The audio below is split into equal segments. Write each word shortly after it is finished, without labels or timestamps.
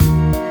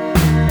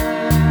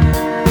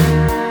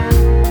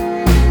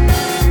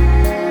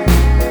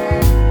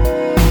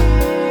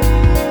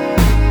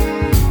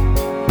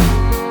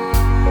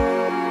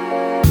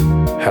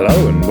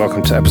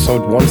welcome to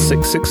episode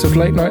 166 of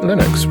Late Night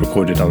Linux,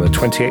 recorded on the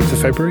 28th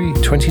of February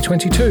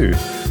 2022.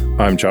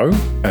 I'm Joe,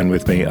 and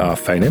with me are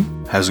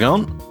Fainim. How's it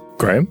going?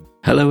 Graham.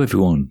 Hello,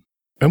 everyone.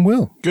 And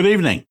Will. Good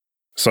evening.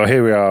 So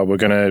here we are. We're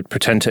going to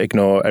pretend to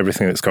ignore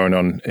everything that's going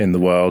on in the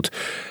world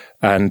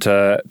and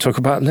talk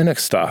about Linux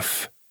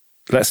stuff.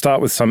 Let's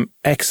start with some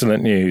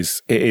excellent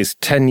news. It is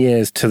 10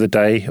 years to the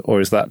day, or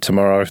is that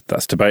tomorrow?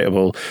 That's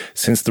debatable,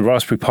 since the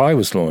Raspberry Pi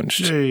was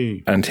launched.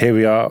 Gee. And here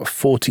we are,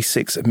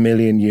 46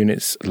 million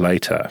units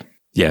later.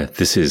 Yeah,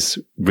 this is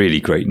really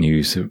great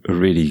news, a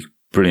really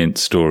brilliant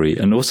story,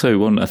 and also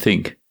one I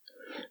think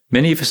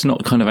many of us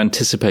not kind of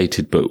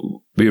anticipated, but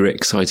we were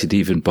excited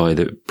even by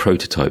the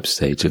prototype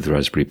stage of the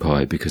Raspberry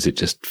Pi because it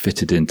just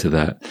fitted into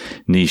that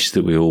niche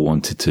that we all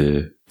wanted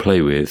to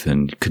play with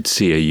and could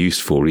see a use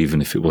for, even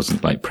if it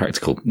wasn't like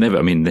practical.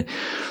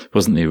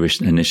 Wasn't the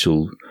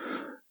initial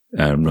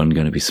run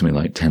going to be something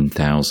like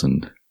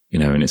 10,000,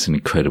 and it's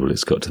incredible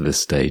it's got to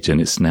this stage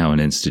and it's now an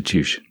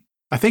institution.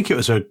 I think it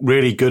was a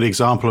really good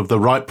example of the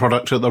right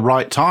product at the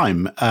right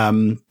time.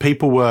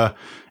 People were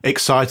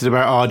excited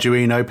about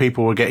Arduino.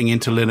 People were getting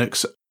into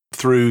Linux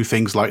through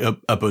things like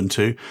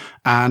Ubuntu.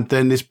 And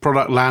then this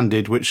product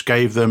landed, which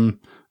gave them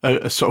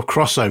a sort of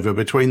crossover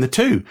between the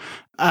two.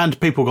 And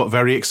people got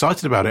very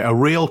excited about it. A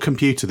real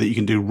computer that you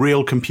can do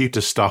real computer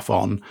stuff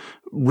on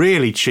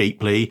really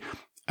cheaply.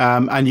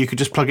 And you could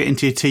just plug it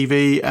into your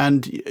TV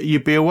and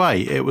you'd be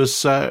away. It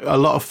was a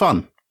lot of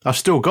fun. I've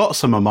still got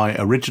some of my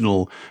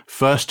original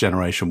first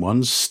generation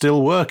ones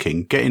still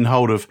working. Getting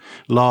hold of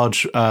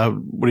large,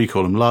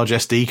 large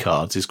SD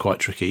cards is quite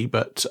tricky,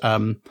 but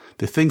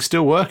the thing's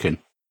still working.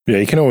 Yeah,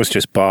 you can always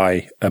just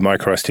buy a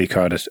micro SD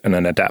card and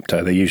an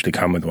adapter. They usually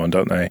come with one,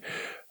 don't they?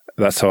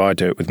 That's how I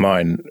do it with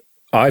mine.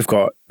 I've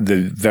got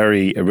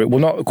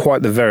not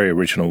quite the very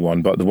original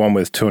one, but the one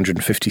with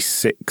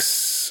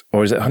 256,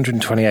 or is it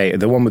 128?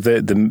 The one with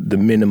the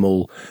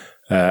minimal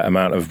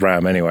amount of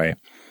RAM anyway.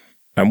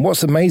 And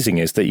what's amazing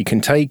is that you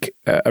can take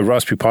a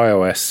Raspberry Pi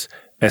OS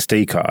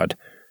SD card,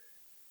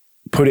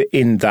 put it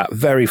in that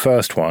very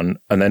first one,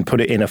 and then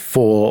put it in a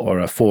 4 or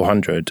a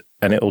 400,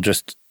 and it'll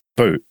just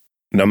boot,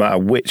 no matter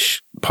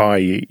which Pi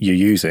you're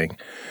using.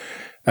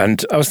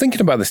 And I was thinking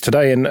about this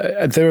today, and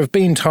there have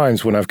been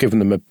times when I've given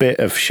them a bit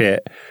of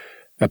shit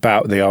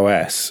about the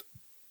OS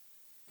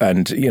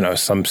and,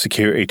 some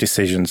security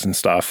decisions and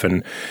stuff,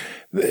 and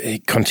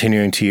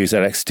continuing to use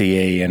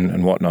LXDE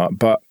and whatnot.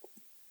 But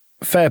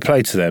fair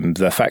play to them,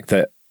 the fact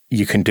that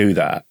you can do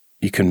that.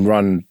 You can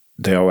run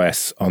the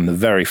OS on the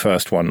very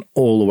first one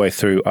all the way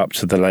through up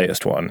to the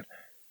latest one.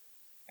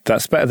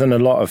 That's better than a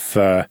lot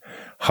of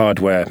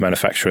hardware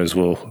manufacturers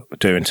will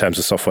do in terms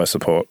of software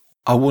support.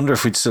 I wonder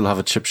if we'd still have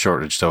a chip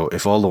shortage, though,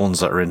 if all the ones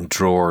that are in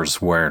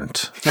drawers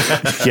weren't.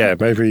 Yeah,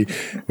 maybe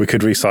we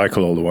could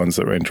recycle all the ones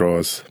that are in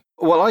drawers.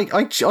 Well,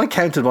 I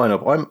counted mine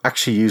up. I'm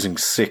actually using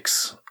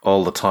 6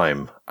 all the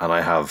time, and I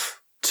have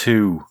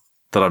 2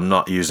 that I'm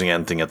not using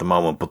anything at the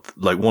moment, but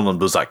like one of them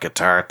does that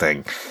guitar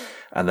thing,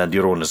 and then the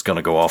other one is going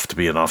to go off to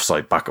be an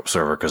offsite backup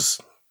server because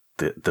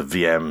the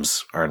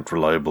VMs aren't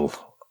reliable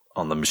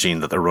on the machine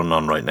that they're running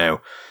on right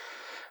now.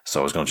 So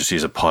I was going to just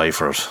use a Pi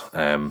for it.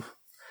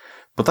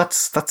 But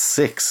that's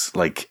 6.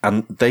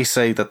 And they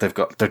say that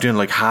they're doing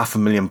like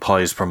 500,000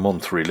 Pis per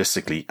month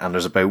realistically, and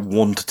there's about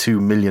 1 to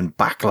 2 million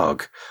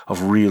backlog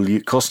of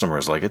real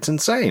customers. It's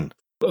insane.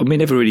 We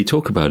never really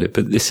talk about it,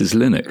 but this is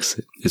Linux.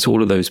 It's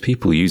all of those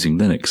people using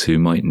Linux who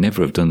might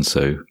never have done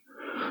so.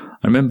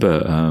 I remember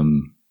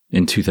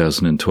in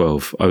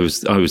 2012, I was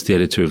the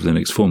editor of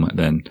Linux Format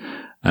then,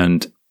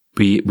 and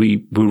we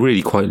were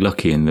really quite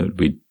lucky in that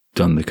we'd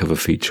done the cover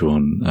feature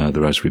on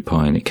the Raspberry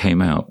Pi, and it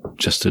came out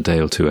just a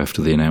day or two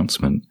after the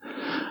announcement.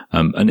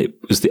 And it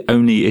was the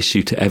only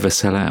issue to ever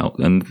sell out.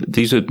 And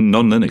these are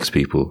non-Linux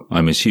people,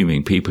 I'm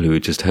assuming, people who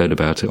had just heard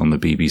about it on the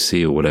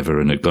BBC or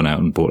whatever and had gone out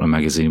and bought a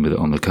magazine with it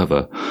on the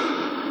cover.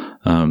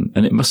 And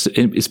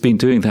it's been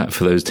doing that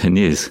for those 10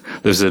 years.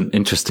 There's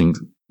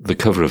the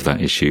cover of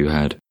that issue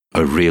had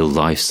a real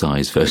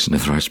life-size version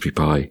of the Raspberry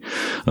Pi.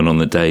 And on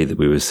the day that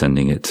we were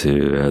sending it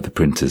to the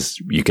printers,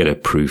 you get a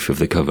proof of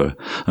the cover.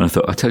 And I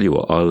thought, I tell you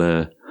what,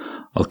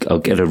 I'll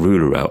get a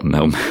ruler out and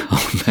I'll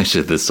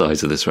measure the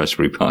size of this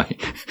Raspberry Pi.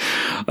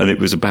 And it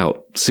was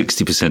about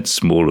 60%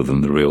 smaller than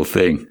the real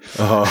thing.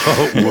 Oh,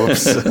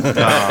 whoops.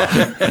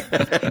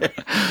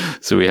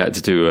 So we had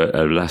to do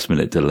a last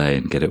minute delay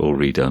and get it all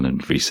redone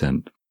and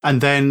resent. And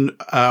then,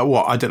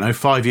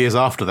 5 years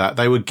after that,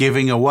 they were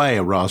giving away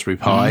a Raspberry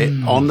Pi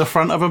on the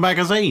front of a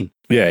magazine.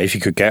 Yeah, if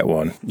you could get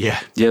one. Yeah.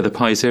 Yeah, the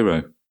Pi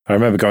Zero. I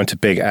remember going to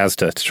Big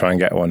Asda to try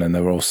and get one, and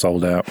they were all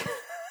sold out.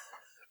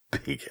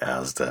 Big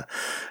Asda.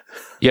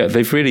 Yeah,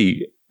 they've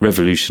really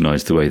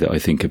revolutionized the way that I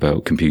think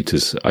about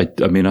computers. I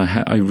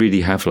really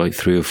have like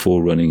 3 or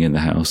 4 running in the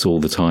house all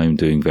the time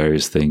doing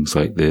various things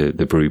like the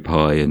Brew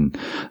Pi and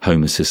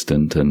Home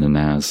Assistant and the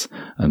NAS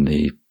and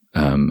the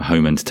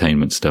home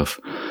entertainment stuff.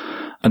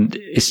 And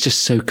it's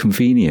just so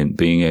convenient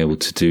being able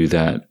to do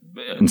that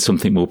and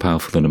something more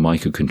powerful than a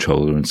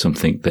microcontroller and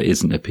something that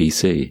isn't a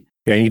PC.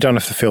 Yeah, and you don't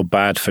have to feel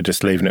bad for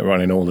just leaving it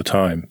running all the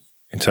time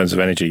in terms of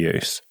energy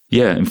use.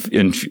 Yeah,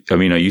 and I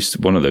mean,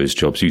 one of those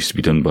jobs used to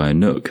be done by a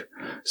NUC,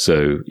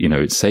 so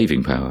it's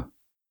saving power.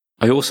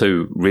 I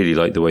also really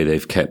like the way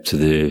they've kept to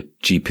the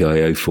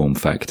GPIO form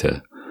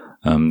factor.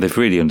 They've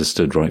really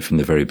understood right from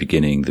the very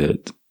beginning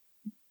that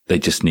they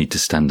just need to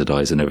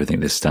standardize, and everything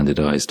they're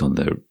standardized on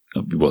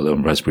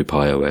on Raspberry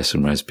Pi OS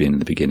and Raspbian in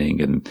the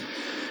beginning, and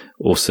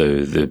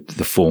also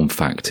the form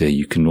factor.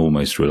 You can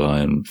almost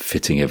rely on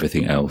fitting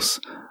everything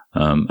else.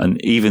 And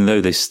even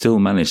though they still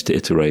managed to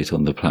iterate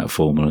on the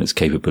platform and its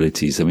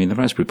capabilities, I mean, the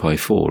Raspberry Pi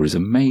 4 is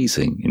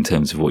amazing in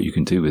terms of what you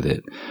can do with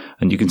it.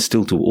 And you can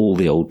still do all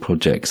the old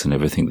projects and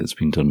everything that's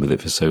been done with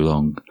it for so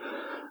long.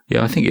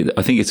 Yeah, I think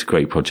it's a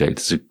great project.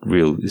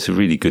 It's a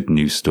really good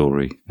news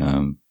story,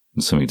 and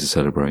something to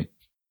celebrate.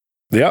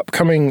 The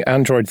upcoming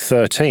Android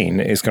 13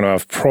 is going to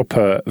have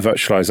proper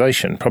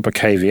virtualization, proper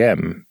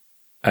KVM,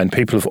 and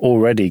people have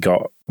already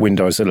got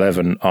Windows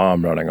 11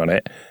 ARM running on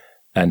it,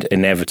 and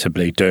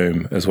inevitably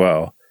Doom as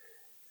well.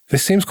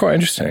 This seems quite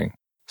interesting.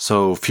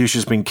 So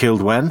Fuchsia's been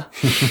killed when?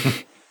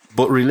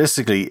 But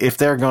realistically, if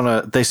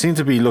they seem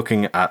to be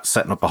looking at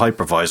setting up a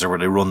hypervisor where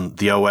they run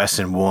the OS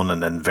in one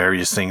and then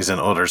various things in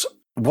others.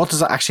 What does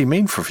that actually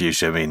mean for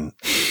Fuchsia? I mean,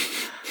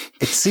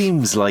 it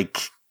seems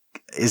like,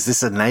 is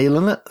this a nail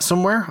in it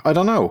somewhere? I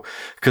don't know.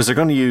 Because they're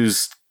going to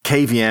use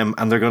KVM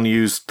and they're going to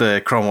use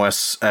the Chrome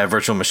OS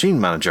Virtual Machine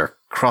Manager,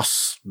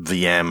 Cross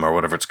VM or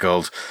whatever it's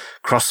called,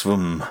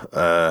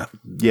 CrossVM.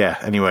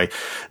 Anyway,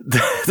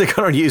 they're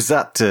going to use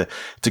that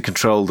to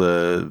control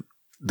the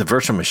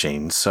virtual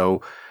machine.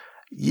 So,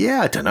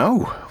 yeah, I don't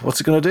know.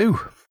 What's it going to do?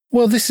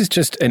 Well, this is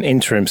just an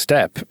interim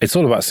step. It's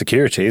all about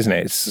security, isn't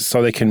it? It's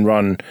so they can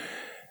run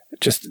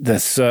just the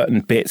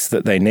certain bits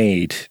that they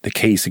need, the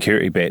key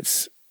security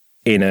bits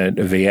in a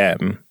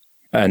VM,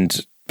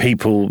 and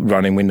people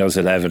running Windows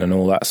 11 and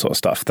all that sort of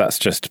stuff. That's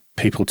just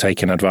people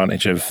taking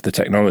advantage of the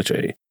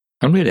technology.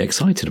 I'm really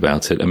excited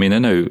about it. I mean, I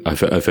know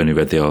I've only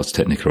read the Ars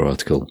Technica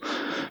article,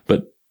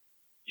 but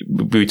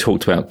we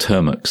talked about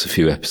Termux a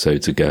few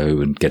episodes ago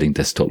and getting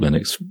desktop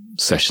Linux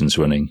sessions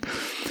running.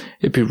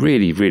 It'd be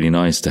really, really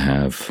nice to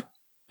have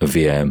a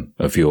VM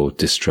of your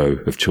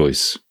distro of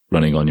choice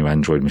running on your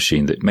Android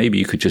machine that maybe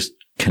you could just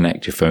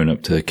connect your phone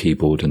up to the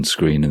keyboard and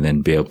screen and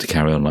then be able to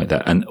carry on like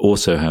that, and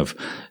also have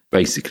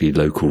basically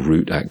local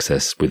root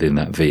access within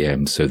that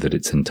VM so that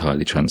it's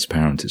entirely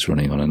transparent. It's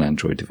running on an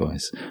Android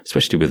device,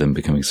 especially with them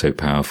becoming so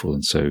powerful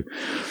and so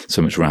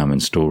much RAM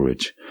and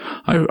storage.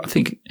 I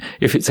think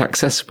if it's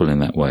accessible in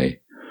that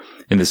way,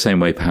 in the same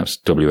way perhaps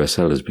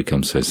WSL has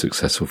become so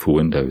successful for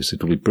Windows,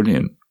 it'll be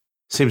brilliant.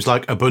 Seems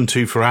like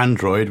Ubuntu for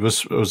Android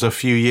was a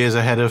few years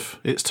ahead of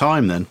its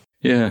time then.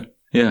 Yeah.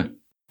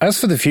 As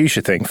for the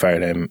Fuchsia thing,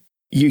 Phonim,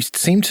 you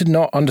seem to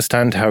not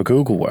understand how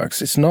Google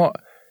works. It's not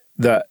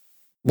that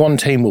one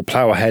team will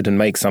plow ahead and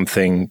make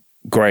something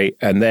great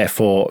and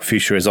therefore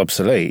Fuchsia is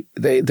obsolete.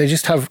 They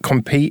just have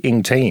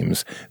competing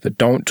teams that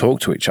don't talk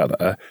to each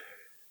other.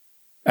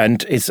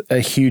 And it's a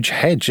huge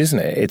hedge, isn't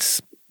it?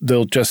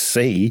 They'll just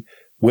see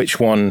which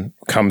one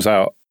comes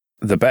out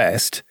the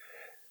best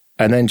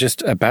and then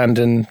just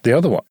abandon the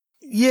other one.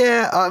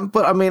 Yeah,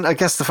 but I mean, I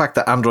guess the fact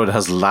that Android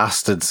has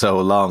lasted so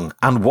long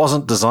and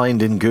wasn't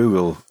designed in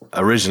Google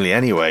originally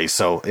anyway,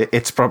 so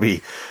it's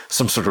probably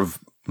some sort of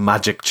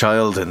magic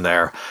child in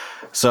there.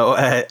 So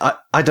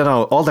I don't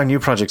know, all their new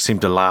projects seem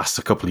to last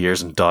a couple of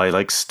years and die,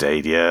 like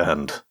Stadia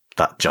and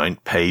that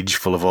giant page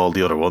full of all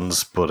the other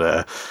ones.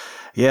 But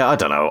yeah, I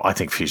don't know, I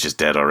think Fuchsia's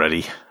dead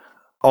already.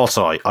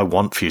 Also, I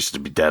want Fuchsia to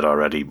be dead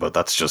already, but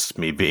that's just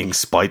me being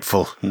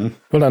spiteful.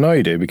 Well, I know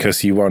you do,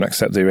 because you won't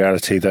accept the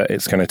reality that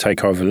it's going to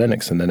take over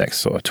Linux in the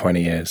next sort of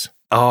 20 years.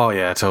 Oh,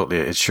 yeah,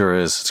 totally. It sure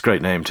is. It's a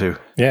great name, too.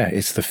 Yeah,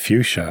 it's the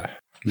Fuchsia.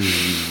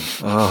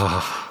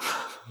 Oh.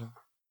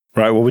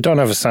 Right, well, we don't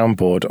have a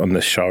soundboard on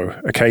this show.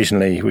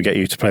 Occasionally, we get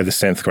you to play the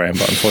synth, Graham,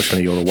 but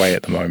unfortunately, you're away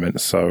at the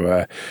moment,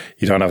 so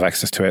you don't have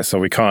access to it. So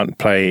we can't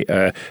play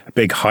a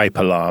big hype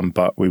alarm,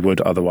 but we would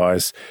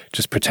otherwise.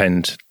 Just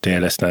pretend, dear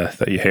listener,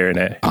 that you're hearing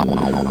it.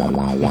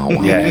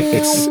 Yeah,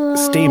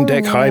 it's Steam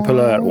Deck Hype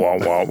Alert. Wah,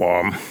 wah,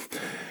 wah.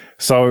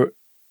 So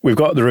we've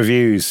got the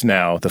reviews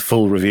now, the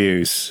full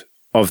reviews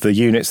of the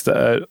units that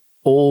are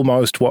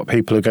almost what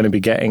people are going to be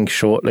getting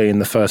shortly in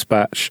the first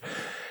batch.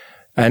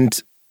 And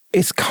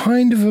it's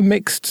kind of a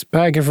mixed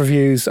bag of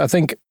reviews. I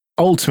think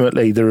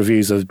ultimately the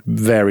reviews are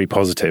very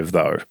positive,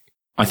 though.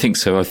 I think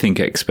so. I think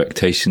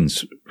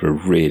expectations are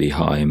really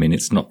high. I mean,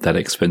 it's not that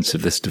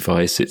expensive, this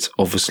device. It's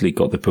obviously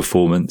got the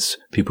performance,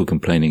 people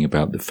complaining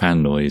about the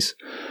fan noise,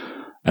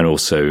 and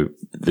also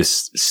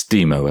this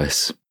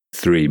SteamOS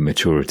 3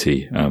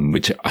 maturity,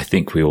 which I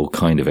think we all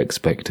kind of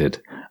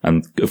expected.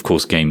 And of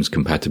course, games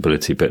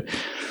compatibility, but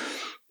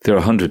there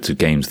are hundreds of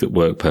games that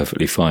work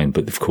perfectly fine,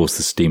 but of course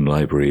the Steam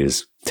library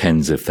is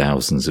tens of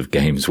thousands of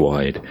games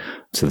wide,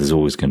 so there's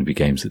always going to be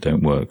games that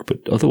don't work. But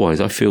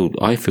otherwise, I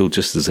feel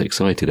just as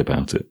excited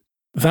about it.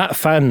 That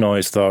fan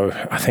noise, though,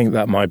 I think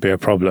that might be a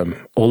problem.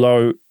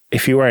 Although,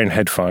 if you're wearing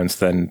headphones,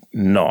 then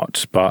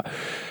not. But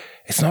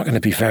it's not going to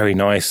be very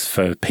nice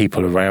for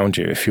people around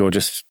you if you're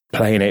just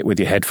playing it with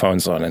your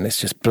headphones on and it's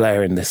just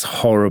blaring this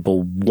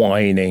horrible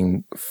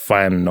whining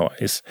fan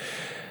noise.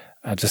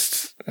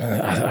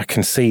 I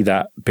can see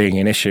that being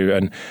an issue.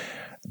 And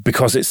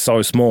because it's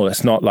so small,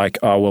 it's not like,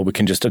 oh, well, we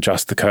can just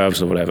adjust the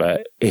curves or whatever.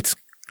 It's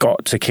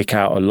got to kick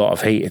out a lot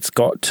of heat. It's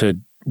got to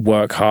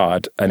work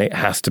hard, and it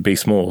has to be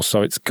small.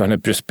 So it's going to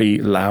just be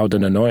loud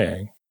and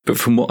annoying. But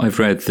from what I've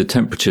read, the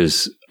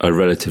temperatures are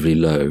relatively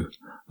low.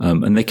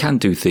 And they can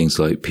do things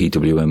like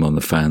PWM on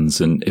the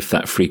fans. And if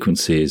that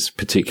frequency is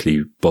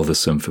particularly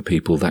bothersome for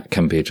people, that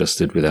can be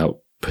adjusted without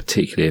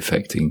particularly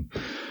affecting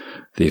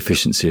the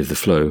efficiency of the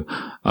flow.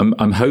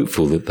 I'm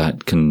hopeful that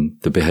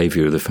the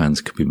behavior of the fans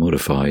can be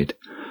modified.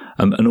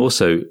 And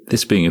also,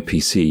 this being a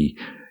PC,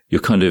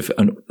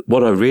 and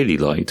what I really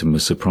liked and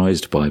was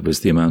surprised by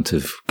was the amount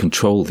of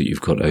control that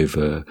you've got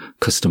over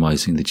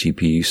customizing the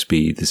GPU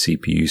speed, the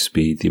CPU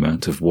speed, the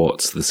amount of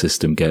watts the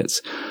system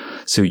gets.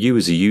 So you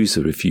as a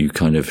user, if you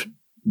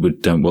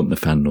don't want the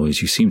fan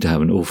noise, you seem to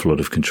have an awful lot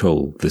of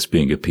control, this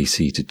being a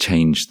PC, to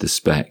change the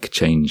spec,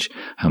 change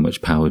how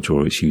much power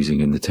draw it's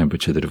using and the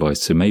temperature of the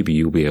device. So maybe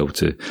you'll be able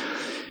to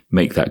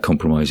make that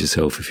compromise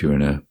yourself if you're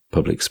in a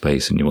public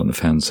space and you want the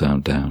fan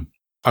sound down.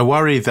 I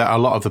worry that a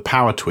lot of the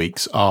power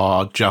tweaks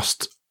are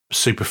just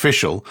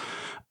superficial.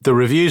 The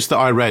reviews that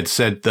I read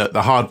said that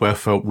the hardware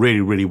felt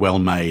really, really well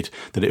made,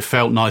 that it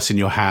felt nice in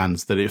your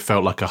hands, that it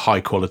felt like a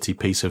high quality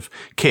piece of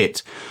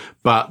kit,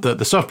 but that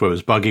the software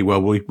was buggy.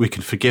 Well, we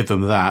can forgive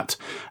them that,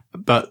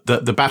 but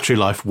that the battery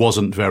life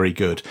wasn't very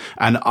good.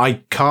 And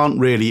I can't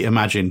really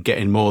imagine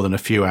getting more than a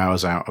few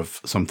hours out of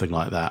something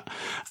like that.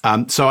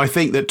 So I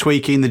think that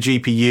tweaking the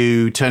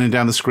GPU, turning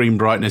down the screen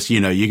brightness,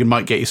 you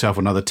might get yourself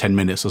another 10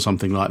 minutes or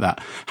something like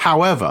that.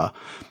 However,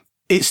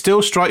 it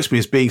still strikes me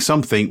as being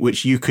something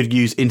which you could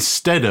use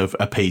instead of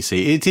a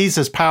PC. It is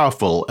as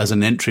powerful as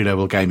an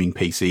entry-level gaming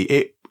PC.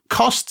 It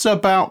costs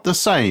about the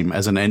same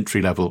as an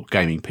entry-level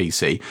gaming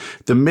PC.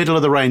 The middle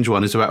of the range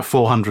one is about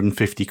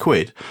 450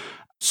 quid.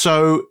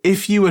 So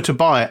if you were to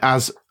buy it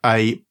as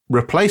a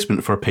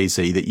replacement for a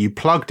PC that you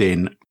plugged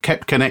in,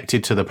 kept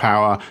connected to the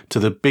power, to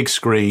the big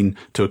screen,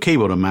 to a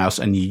keyboard and mouse,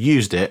 and you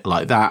used it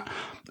like that,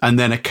 and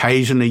then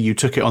occasionally you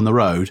took it on the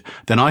road,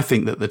 then I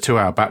think that the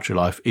 2-hour battery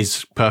life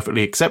is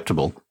perfectly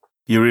acceptable.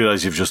 You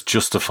realise you've just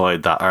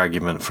justified that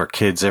argument for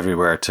kids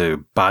everywhere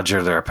to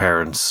badger their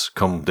parents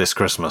come this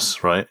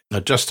Christmas, right? I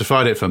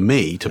justified it for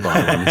me to buy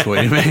one, is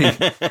what you mean.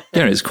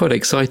 Yeah, it's quite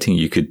exciting.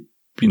 You could,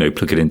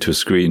 plug it into a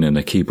screen and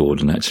a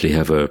keyboard and actually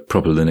have a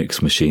proper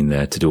Linux machine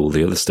there to do all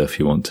the other stuff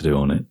you want to do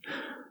on it.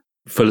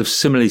 Full of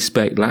similarly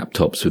spec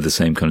laptops with the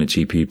same kind of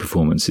GPU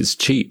performance. It's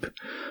cheap.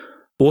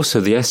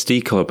 Also, the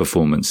SD card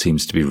performance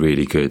seems to be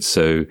really good.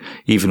 So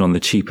even on the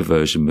cheaper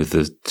version with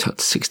the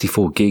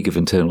 64 gig of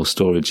internal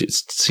storage, it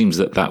seems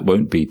that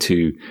won't be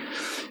too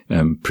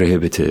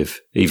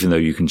prohibitive, even though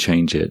you can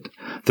change it.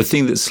 The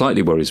thing that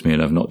slightly worries me,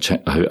 and I'm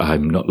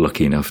not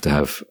lucky enough to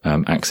have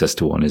access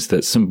to one, is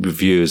that some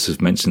reviewers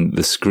have mentioned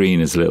the screen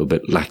is a little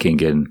bit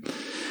lacking in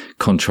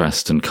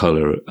contrast and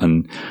color.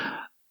 And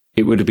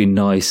it would have been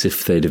nice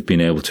if they'd have been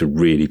able to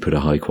really put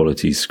a high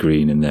quality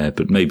screen in there,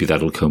 but maybe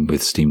that'll come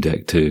with Steam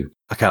Deck too.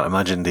 I can't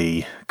imagine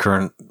the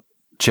current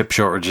chip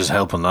shortages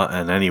helping that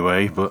in any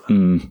way, but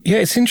Yeah,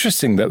 it's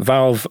interesting that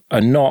Valve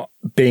are not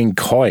being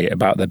coy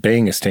about there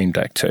being a Steam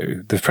Deck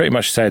 2. They've pretty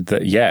much said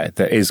that,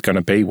 there is going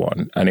to be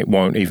one, and it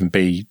won't even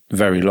be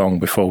very long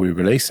before we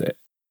release it.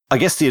 I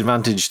guess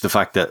the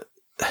fact that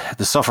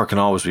the software can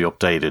always be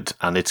updated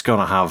and it's going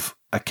to have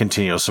a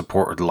continuous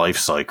supported life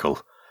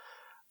cycle.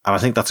 And I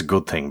think that's a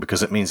good thing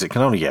because it means it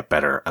can only get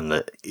better.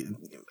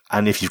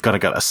 And if you've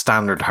got a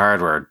standard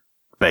hardware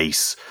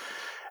base,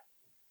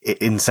 it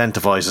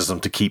incentivizes them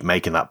to keep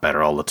making that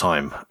better all the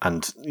time.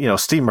 And,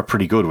 Steam are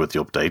pretty good with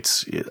the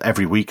updates.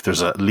 Every week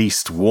there's at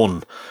least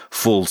one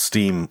full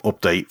Steam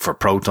update for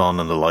Proton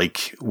and the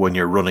like when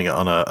you're running it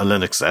on a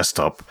Linux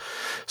desktop.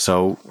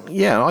 So,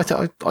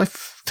 I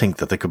think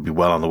that they could be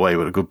well on the way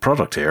with a good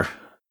product here.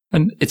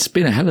 And it's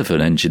been a hell of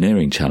an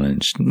engineering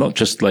challenge, not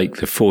just like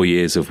the 4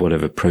 years of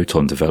whatever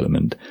Proton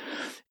development.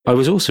 I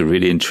was also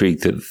really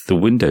intrigued that the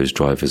Windows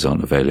drivers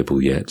aren't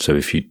available yet. So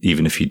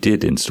even if you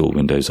did install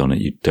Windows on it,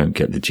 you don't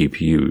get the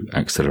GPU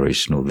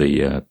acceleration or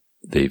the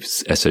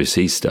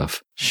SoC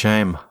stuff.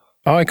 Shame.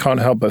 I can't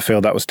help but feel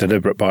that was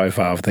deliberate by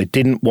Valve. They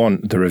didn't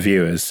want the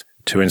reviewers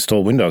to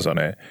install Windows on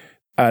it.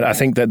 And I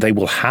think that they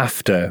will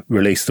have to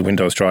release the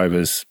Windows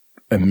drivers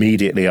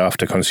immediately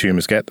after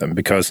consumers get them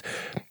because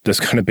there's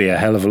going to be a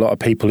hell of a lot of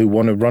people who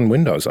want to run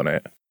Windows on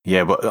it.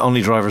 Yeah, but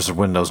only drivers of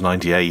Windows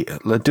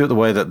 98. Let's do it the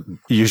way that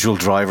usual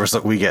drivers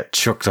that we get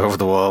chucked over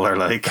the wall are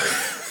like.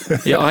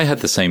 Yeah, I had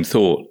the same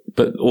thought.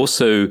 But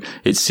also,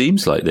 it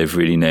seems like they've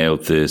really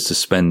nailed the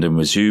suspend and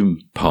resume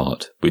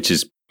part, which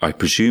is, I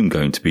presume,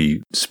 going to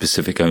be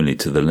specific only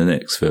to the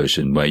Linux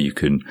version where you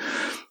can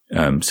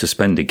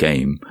suspend a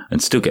game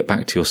and still get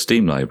back to your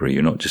Steam library.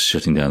 You're not just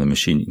shutting down the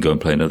machine. You can go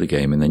and play another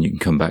game and then you can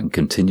come back and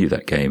continue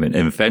that game. And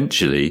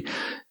eventually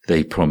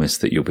they promise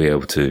that you'll be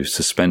able to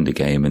suspend a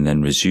game and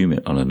then resume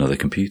it on another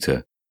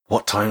computer.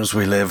 What times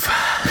we live.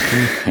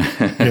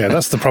 Yeah,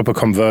 that's the proper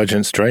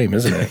convergence dream,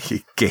 isn't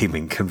it?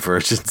 Gaming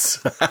convergence.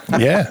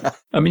 Yeah.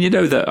 I mean, you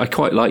know that I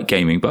quite like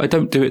gaming, but I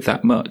don't do it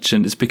that much.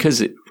 And it's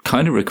because it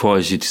kind of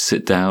requires you to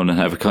sit down and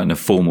have a kind of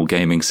formal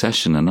gaming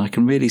session. And I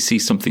can really see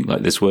something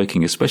like this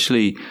working,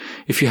 especially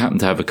if you happen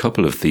to have a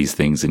couple of these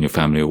things in your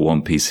family, or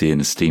one PC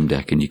and a Steam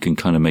Deck, and you can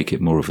kind of make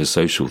it more of a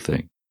social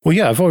thing. Well,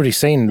 yeah, I've already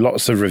seen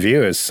lots of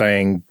reviewers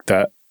saying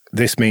that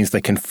this means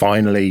they can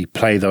finally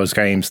play those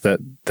games that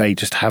they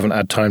just haven't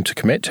had time to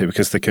commit to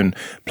because they can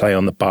play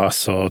on the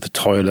bus or the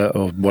toilet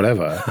or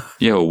whatever.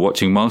 Yeah, or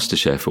watching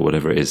MasterChef or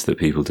whatever it is that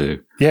people do.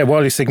 Yeah,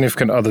 while your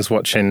significant other's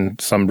watching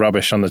some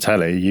rubbish on the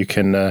telly, you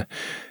can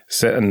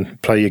sit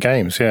and play your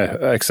games, yeah,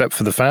 except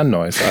for the fan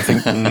noise. I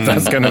think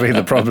that's going to be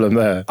the problem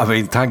there. I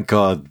mean, thank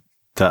God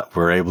that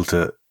we're able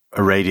to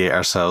irradiate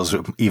ourselves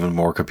with even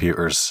more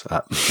computers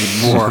at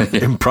more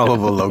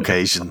improbable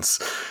locations.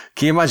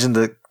 Can you imagine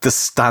the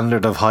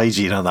standard of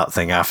hygiene on that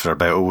thing after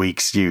about a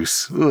week's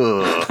use?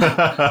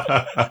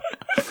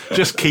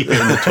 Just keep it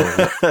in the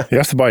toilet. You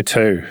have to buy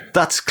two.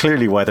 That's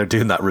clearly why they're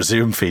doing that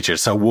resume feature,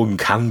 so one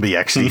can be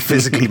actually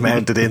physically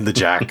mounted in the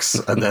jacks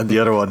and then the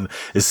other one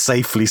is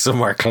safely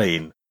somewhere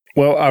clean.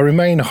 Well, I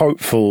remain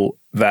hopeful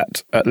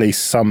that at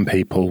least some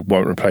people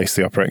won't replace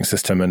the operating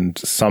system and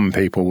some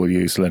people will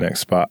use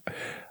Linux, but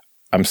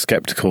I'm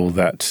skeptical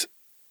that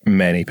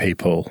many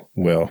people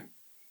will.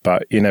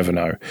 But you never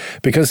know.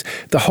 Because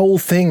the whole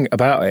thing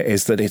about it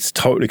is that it's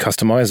totally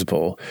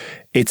customizable.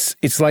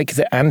 It's like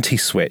the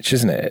anti-Switch,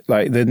 isn't it?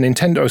 Like the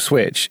Nintendo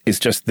Switch is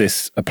just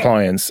this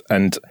appliance.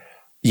 And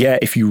yeah,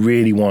 if you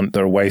really want,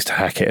 there are ways to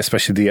hack it,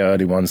 especially the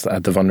early ones that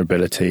had the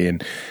vulnerability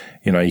and,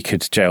 you know, you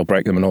could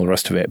jailbreak them and all the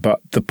rest of it.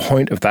 But the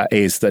point of that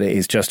is that it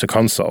is just a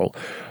console.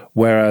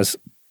 Whereas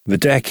the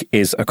Deck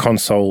is a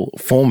console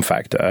form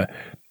factor,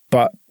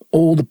 but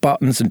all the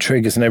buttons and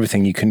triggers and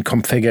everything you can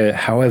configure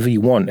however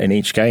you want in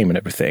each game and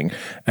everything.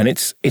 And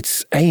it's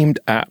aimed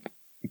at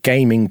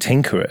gaming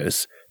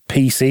tinkerers,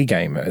 PC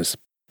gamers.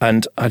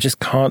 And I just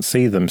can't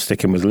see them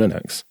sticking with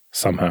Linux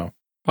somehow.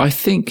 I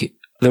think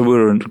there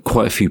were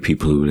quite a few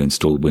people who will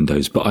install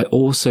Windows, but I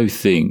also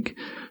think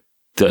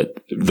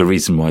that the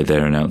reason why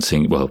they're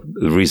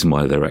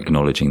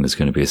acknowledging there's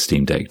going to be a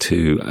Steam Deck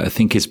 2, I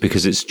think is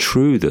because it's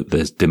true that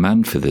the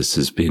demand for this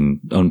has been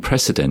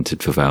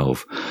unprecedented for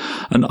Valve.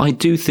 And I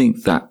do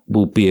think that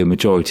will be a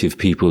majority of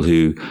people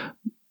who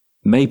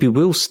maybe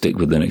will stick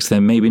with Linux.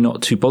 They're maybe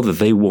not too bothered.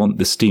 They want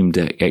the Steam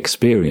Deck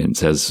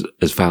experience as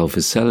Valve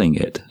is selling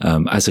it,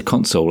 as a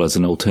console, as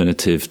an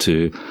alternative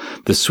to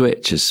the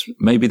Switch.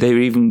 Maybe they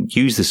even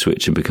use the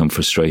Switch and become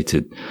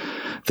frustrated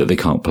that they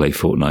can't play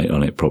Fortnite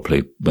on it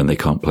properly when they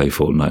can't play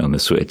Fortnite on the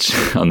Switch,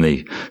 on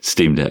the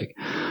Steam Deck.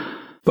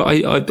 But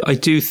I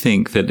do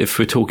think that if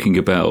we're talking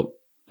about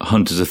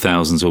hundreds of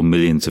thousands or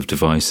millions of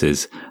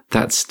devices,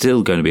 that's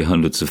still going to be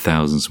hundreds of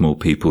thousands more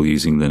people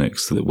using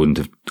Linux that wouldn't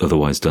have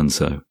otherwise done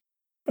so.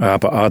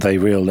 But are they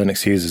real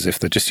Linux users if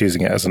they're just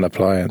using it as an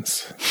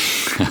appliance?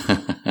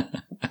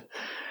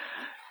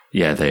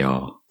 Yeah, they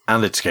are.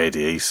 And it's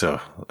KDE, so,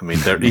 I mean,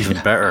 they're even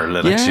better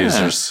Linux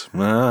users.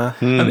 I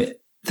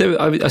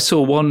mean, I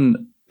saw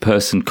one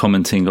person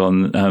commenting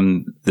on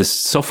the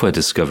software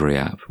discovery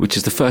app, which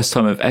is the first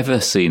time I've ever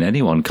seen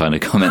anyone kind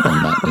of comment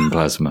on that in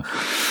Plasma.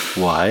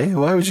 Why?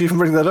 Why would you even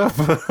bring that up?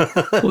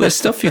 Well, there's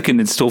stuff you can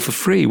install for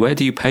free. Where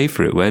do you pay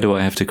for it? Where do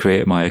I have to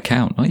create my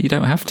account? Well, you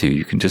don't have to.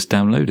 You can just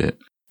download it.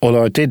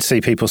 Although I did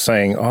see people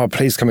saying, oh,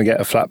 please come and get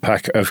a flat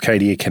pack of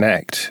KDE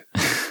Connect,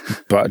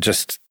 but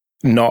just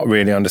not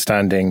really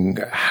understanding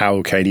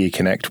how KDE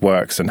Connect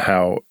works and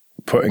how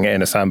putting it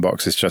in a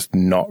sandbox is just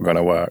not going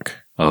to work.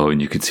 Oh,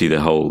 and you can see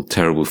the whole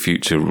terrible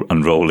future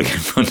unrolling in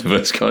front of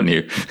us, can't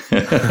you?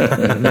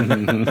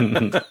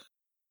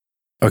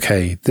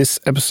 Okay, this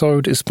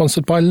episode is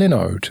sponsored by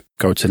Linode.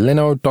 Go to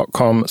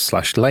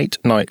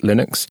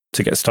linode.com/late-night-linux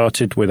to get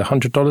started with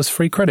 $100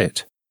 free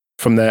credit.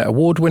 From their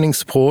award-winning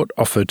support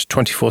offered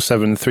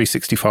 24/7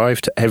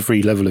 365 to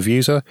every level of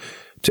user,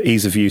 to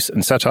ease of use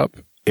and setup,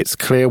 it's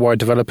clear why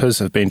developers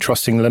have been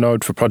trusting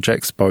Linode for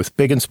projects both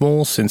big and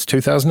small since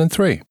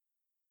 2003.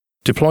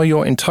 Deploy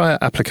your entire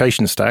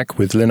application stack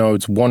with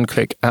Linode's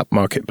one-click app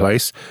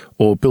marketplace,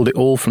 or build it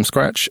all from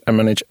scratch and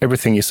manage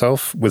everything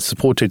yourself with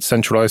supported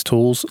centralized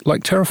tools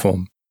like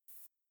Terraform.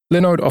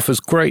 Linode offers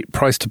great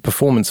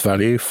price-to-performance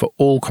value for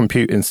all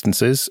compute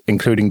instances,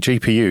 including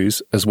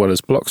GPUs, as well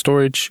as block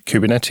storage,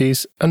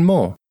 Kubernetes, and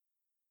more.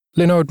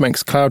 Linode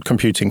makes cloud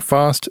computing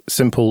fast,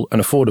 simple,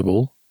 and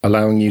affordable,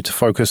 allowing you to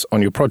focus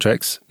on your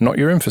projects, not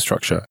your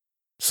infrastructure.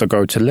 So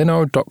go to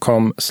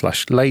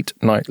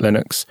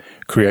linode.com/late-night-linux,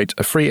 create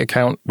a free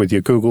account with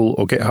your Google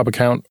or GitHub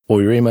account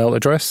or your email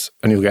address,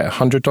 and you'll get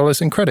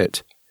 $100 in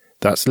credit.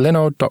 That's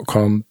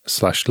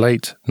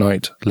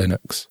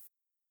linode.com/late-night-linux.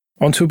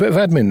 On to a bit of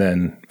admin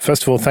then.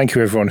 First of all, thank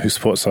you everyone who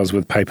supports us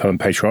with PayPal and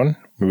Patreon.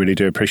 We really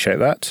do appreciate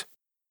that.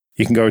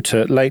 You can go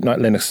to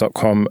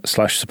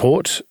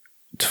latenightlinux.com/support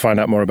to find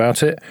out more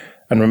about it.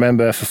 And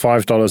remember, for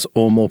 $5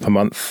 or more per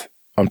month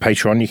on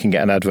Patreon, you can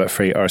get an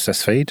advert-free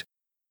RSS feed.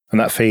 And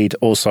that feed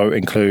also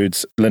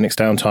includes Linux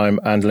Downtime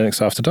and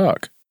Linux After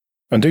Dark.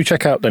 And do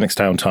check out Linux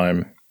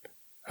Downtime.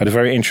 Had a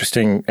very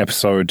interesting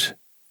episode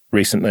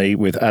recently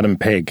with Adam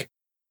Pigg,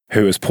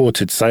 who has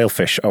ported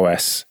Sailfish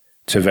OS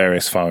to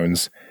various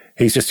phones.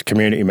 He's just a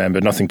community member,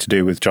 nothing to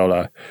do with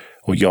Jolla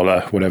or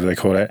Yolla, whatever they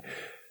call it.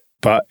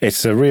 But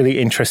it's a really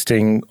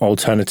interesting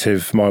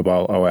alternative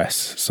mobile OS.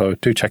 So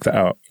do check that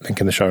out. Link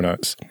in the show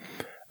notes.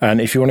 And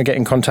if you want to get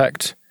in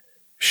contact,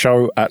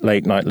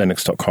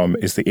 show@latenightlinux.com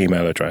is the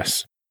email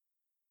address.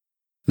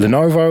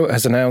 Lenovo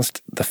has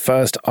announced the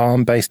first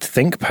ARM-based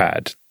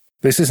ThinkPad.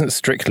 This isn't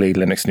strictly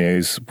Linux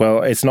news.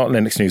 Well, it's not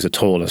Linux news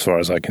at all as far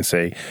as I can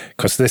see,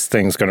 because this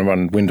thing's going to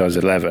run Windows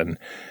 11.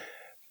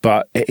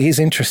 But it is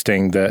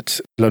interesting that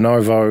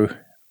Lenovo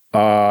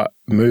are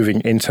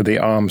moving into the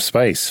ARM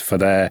space for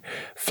their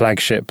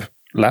flagship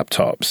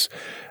laptops.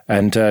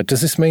 And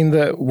does this mean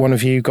that one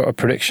of you got a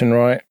prediction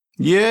right?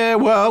 Yeah,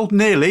 well,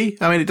 nearly.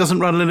 I mean, it doesn't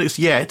run Linux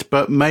yet,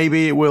 but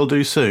maybe it will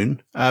do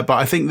soon. But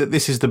I think that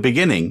this is the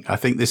beginning. I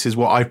think this is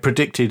what I've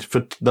predicted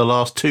for the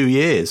last 2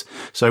 years.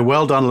 So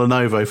well done,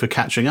 Lenovo, for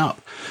catching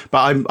up.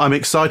 But I'm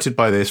excited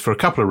by this for a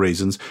couple of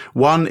reasons.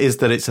 One is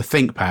that it's a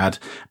ThinkPad,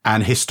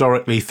 and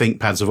historically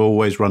ThinkPads have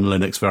always run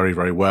Linux very,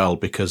 very well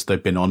because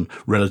they've been on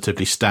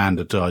relatively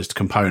standardized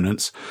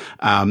components.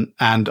 And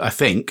I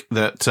think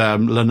that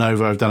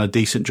Lenovo have done a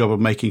decent job of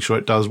making sure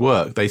it does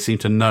work. They seem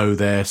to know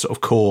their sort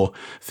of core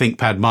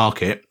ThinkPad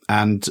market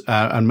and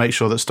make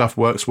sure that stuff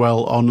works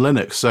well on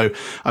Linux. So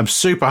I'm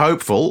super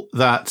hopeful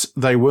that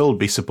they will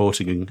be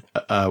supporting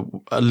a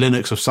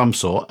Linux of some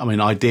sort. I mean,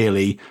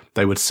 ideally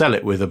they would sell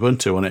it with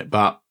Ubuntu on it,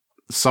 but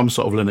some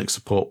sort of Linux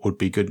support would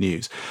be good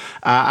news.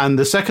 And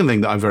the second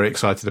thing that I'm very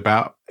excited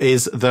about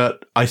is that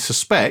I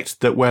suspect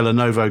that where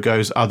Lenovo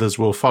goes, others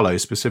will follow,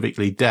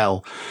 specifically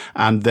Dell,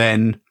 and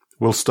then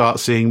we'll start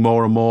seeing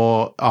more and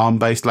more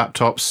ARM-based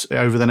laptops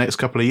over the next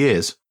couple of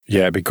years.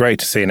 Yeah, it'd be great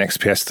to see an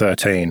XPS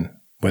 13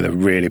 with a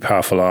really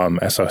powerful ARM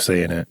SoC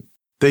in it.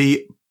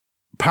 The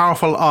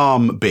powerful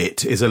ARM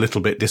bit is a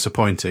little bit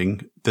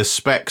disappointing. The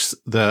specs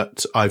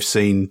that I've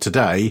seen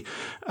today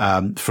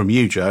from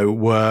you, Joe,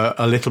 were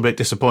a little bit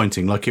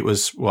disappointing. Like it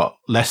was,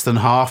 less than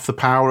half the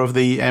power of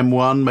the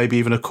M1, maybe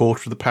even a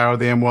quarter of the power of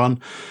the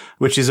M1,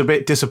 which is a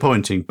bit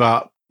disappointing.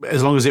 But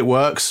as long as it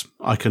works,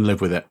 I can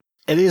live with it.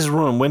 It is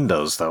running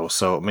Windows, though.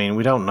 So, I mean,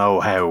 we don't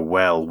know how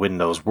well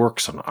Windows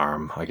works on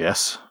ARM, I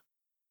guess.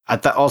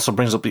 And that also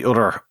brings up the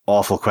other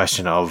awful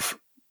question of,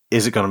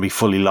 is it going to be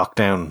fully locked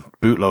down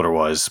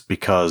bootloader-wise?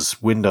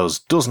 Because Windows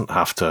doesn't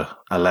have to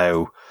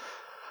allow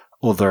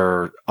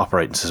other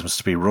operating systems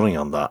to be running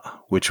on that,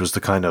 which was the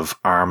kind of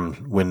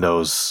ARM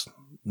Windows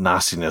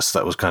nastiness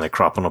that was kind of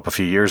cropping up a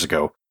few years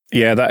ago.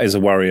 Yeah, that is a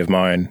worry of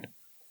mine.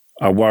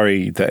 I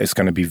worry that it's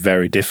going to be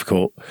very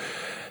difficult.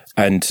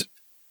 And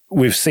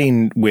we've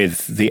seen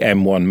with the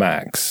M1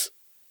 Max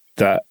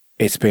that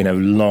it's been a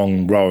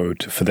long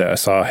road for the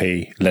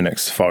Asahi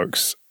Linux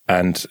folks,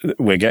 and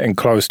we're getting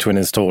close to an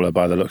installer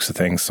by the looks of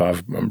things, so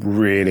I'm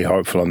really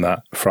hopeful on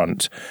that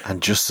front.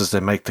 And just as they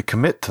make the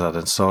commit to that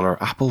installer,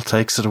 Apple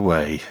takes it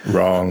away.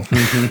 Wrong.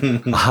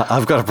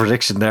 I've got a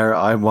prediction there.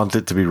 I want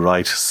it to be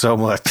right so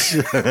much.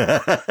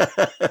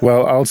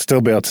 Well, I'll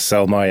still be able to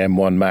sell my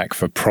M1 Mac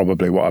for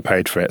probably what I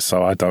paid for it,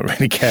 so I don't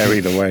really care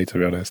either way, to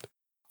be honest.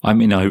 I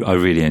mean, I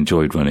really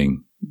enjoyed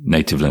running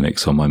native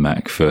Linux on my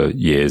Mac for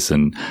years,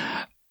 and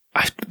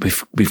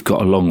we've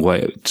got a long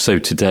way. So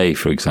today,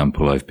 for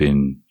example, I've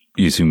been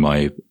using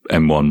my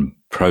M1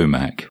 Pro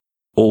Mac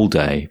all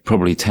day,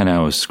 probably 10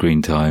 hours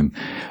screen time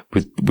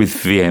with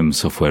VM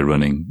software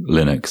running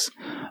Linux.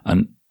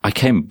 And I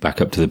came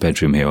back up to the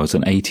bedroom here. I was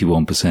at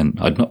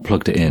 81%. I'd not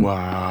plugged it in.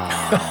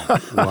 Wow.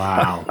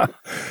 Wow.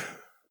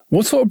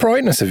 What sort of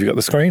brightness have you got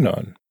the screen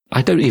on?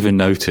 I don't even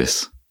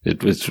notice.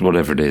 It's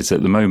whatever it is.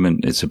 At the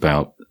moment,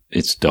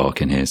 it's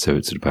dark in here, so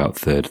it's about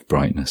third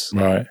brightness.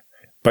 Right.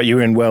 But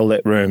you're in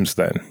well-lit rooms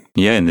then?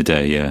 Yeah, in the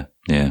day,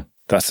 yeah.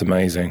 That's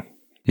amazing.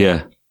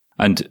 Yeah.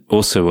 And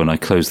also when I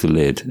close the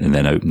lid and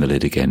then open the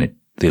lid again,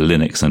 the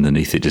Linux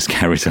underneath it just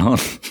carries on.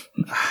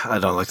 I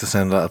don't like the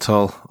sound of that at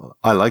all.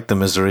 I like the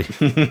misery.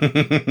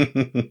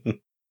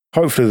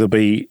 Hopefully there'll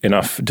be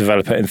enough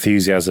developer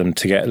enthusiasm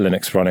to get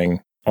Linux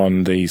running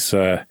on these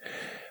ARM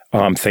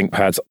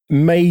ThinkPads.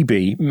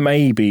 Maybe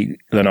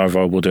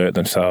Lenovo will do it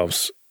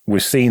themselves.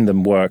 We've seen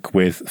them work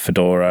with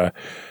Fedora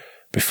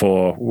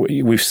before.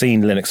 We've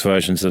seen Linux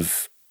versions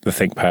of the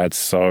ThinkPads,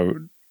 so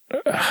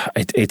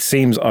it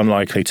seems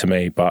unlikely to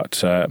me,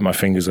 but my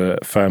fingers are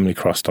firmly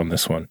crossed on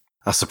this one.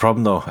 That's the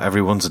problem, though.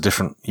 Everyone's a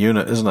different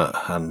unit, isn't it?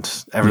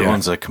 And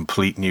everyone's a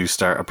complete new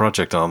starter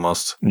project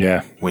almost.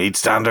 Yeah. We need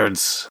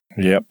standards.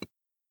 Yep.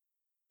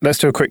 Let's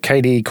do a quick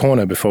KDE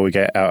Corner before we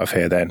get out of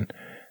here then.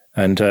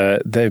 And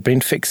they've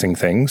been fixing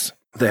things.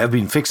 They have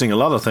been fixing a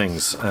lot of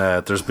things.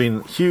 There's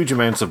been huge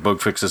amounts of bug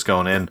fixes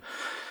going in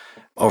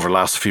over the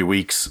last few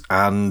weeks.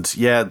 And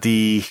yeah,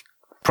 the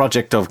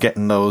project of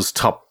getting those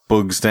top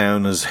bugs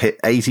down has hit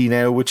 80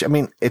 now, which, I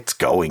mean, it's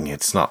going.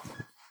 It's not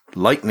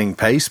lightning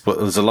pace, but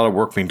there's a lot of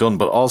work being done.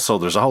 But also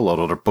there's a whole lot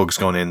of other bugs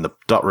going in, the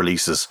dot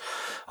releases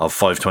of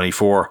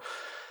 5.24.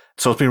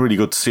 So it's been really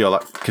good to see all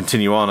that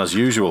continue on as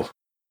usual.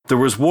 There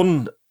was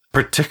one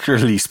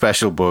particularly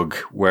special bug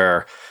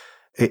where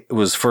it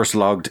was first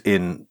logged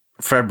in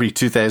February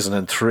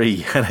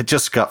 2003 and it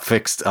just got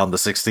fixed on the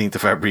 16th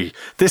of February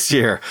this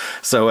year.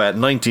 So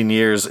 19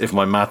 years, if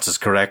my maths is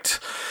correct.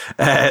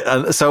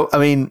 And so, I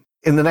mean,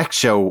 in the next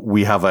show,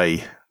 we have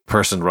a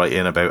person write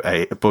in about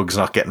bugs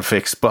not getting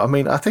fixed. But I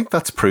mean, I think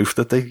that's proof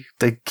that they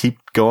keep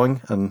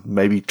going and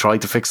maybe try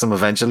to fix them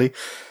eventually.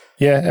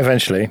 Yeah,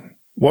 eventually.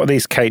 What are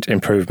these Kate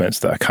improvements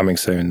that are coming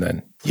soon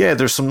then? Yeah,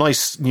 there's some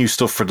nice new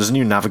stuff there's a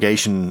new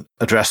navigation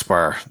address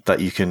bar that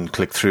you can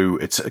click through.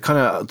 It's kind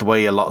of the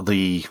way a lot of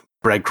the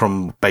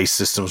breadcrumb-based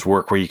systems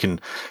work, where you can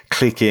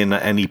click in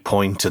at any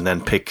point and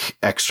then pick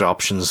extra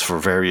options for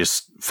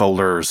various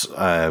folders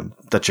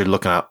that you're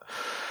looking at.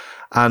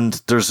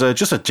 And there's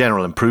just a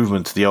general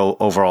improvement to the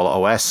overall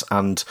OS,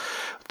 and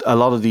a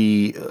lot of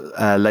the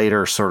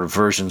later sort of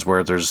versions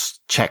where there's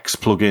checks,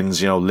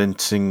 plugins,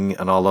 linting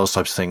and all those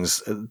types of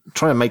things,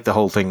 trying to make the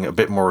whole thing a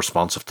bit more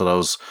responsive to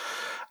those.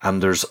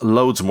 And there's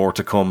loads more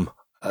to come.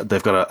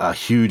 They've got a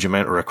huge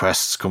amount of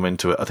requests come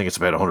into it. I think it's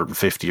about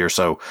 150 or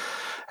so.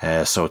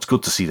 So it's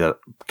good to see that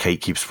Kate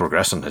keeps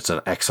progressing. It's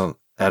an excellent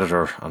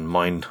editor and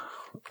mine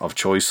of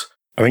choice.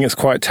 I think it's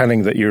quite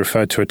telling that you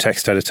referred to a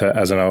text editor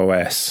as an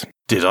OS.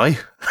 Did I?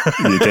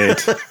 You did.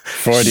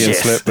 Freudian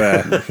slip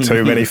there.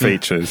 Too many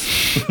features.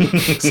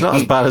 It's not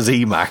as bad as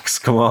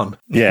Emacs. Come on.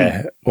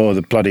 Yeah, or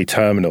the bloody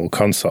terminal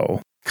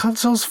console.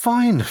 Console's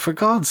fine, for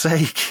God's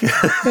sake.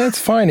 Yeah, it's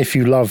fine if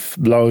you love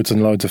loads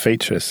and loads of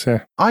features.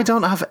 Yeah. I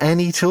don't have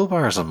any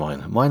toolbars on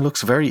mine. Mine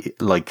looks very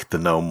like the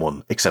GNOME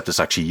one, except it's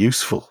actually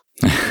useful.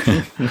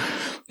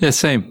 Yeah,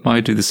 same.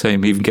 I do the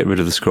same. Even get rid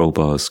of the scroll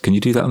bars. Can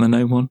you do that on the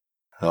GNOME one?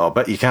 Oh, I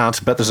bet you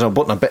can't. I bet there's no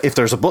button. I bet if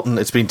there's a button,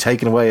 it's been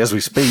taken away as we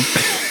speak.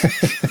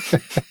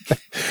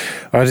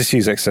 I just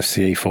use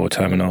XFCE4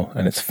 terminal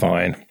and it's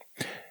fine.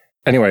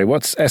 Anyway,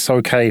 what's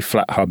SOK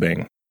flat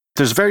hubbing?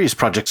 There's various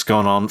projects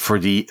going on for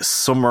the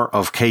Summer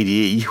of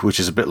KDE, which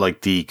is a bit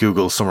like the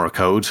Google Summer of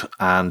Code,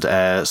 and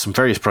some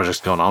various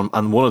projects going on.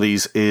 And one of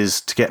these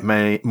is to get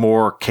many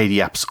more KDE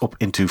apps up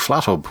into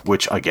FlatHub,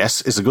 which I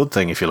guess is a good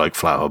thing if you like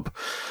FlatHub.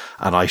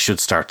 And I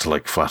should start to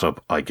like FlatHub,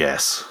 I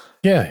guess.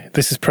 Yeah,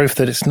 this is proof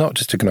that it's not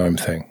just a GNOME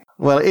thing.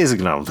 Well, it is a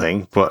GNOME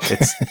thing, but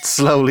it's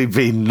slowly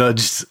being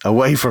nudged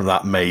away from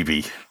that,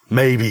 maybe.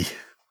 Maybe.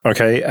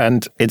 Okay,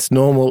 and it's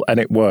normal and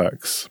it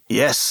works.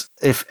 Yes,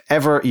 if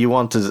ever you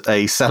wanted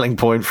a selling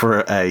point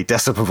for a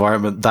desktop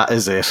environment, that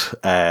is it.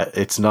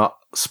 It's not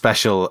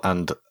special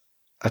and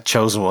a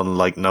chosen one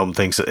like GNOME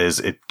thinks it is.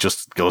 It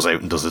just goes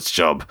out and does its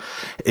job.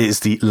 It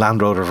is the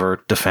Land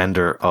Rover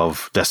Defender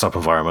of desktop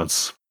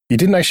environments. You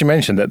didn't actually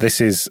mention that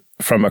this is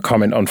from a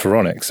comment on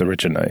Phoronix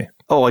originally.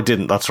 Oh, I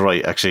didn't. That's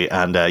right, actually.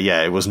 And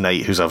yeah, it was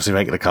Nate who's obviously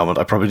making the comment.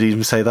 I probably didn't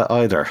even say that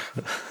either.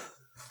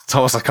 It's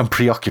almost like I'm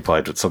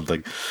preoccupied with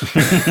something.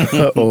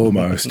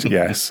 Almost,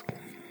 yes.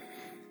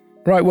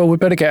 Right, well, we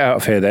better get out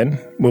of here then.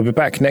 We'll be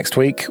back next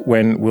week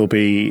when we'll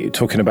be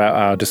talking about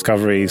our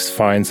discoveries,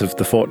 finds of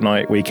the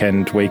fortnight,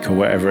 weekend, week, or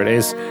whatever it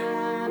is,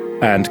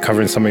 and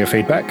covering some of your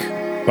feedback.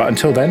 But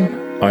until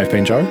then, I've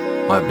been Joe.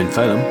 I've been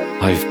Phelim.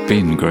 I've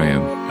been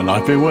Graham. And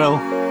I've been Will.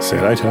 See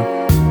you later.